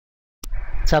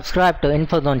Subscribe to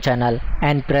InfoZone channel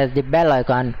and press the bell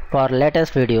icon for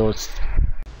latest videos.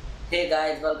 Hey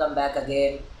guys, welcome back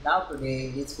again. Now today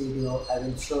in this video I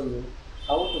will show you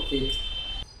how to fix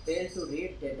fail to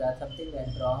read data, something went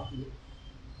wrong.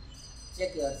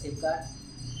 Check your SIM card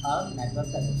or network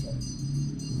connection.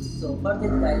 So for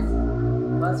this guys,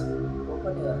 first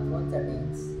open your phone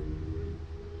settings,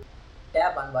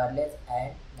 tap on wireless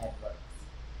and networks.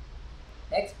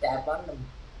 Next tap on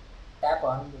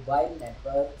mobile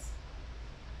networks.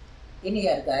 In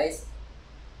here guys,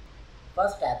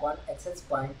 first tap on access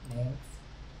point names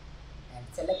and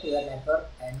select your network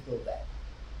and go back.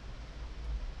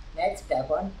 Next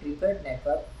tap on prepared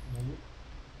network move.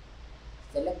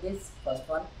 Select this first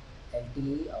one,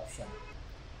 LTE option.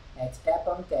 Next tap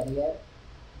on carrier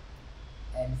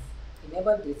and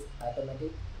enable this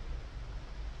automatic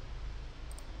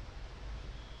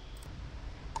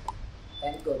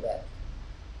and go back.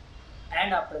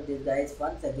 And after this guys,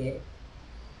 once again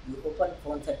you open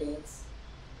phone settings,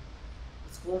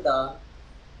 scroll down,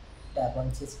 tap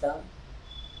on system,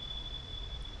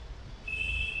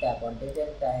 tap on date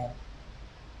and time,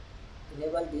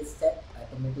 enable this set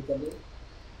automatically.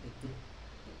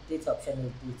 If this option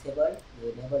is disabled,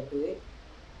 you enable to it.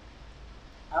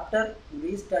 After you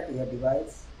restart your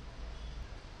device,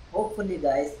 hopefully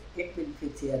guys it will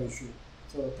fix your issue.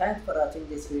 So thanks for watching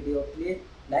this video. Please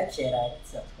like, share and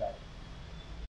subscribe.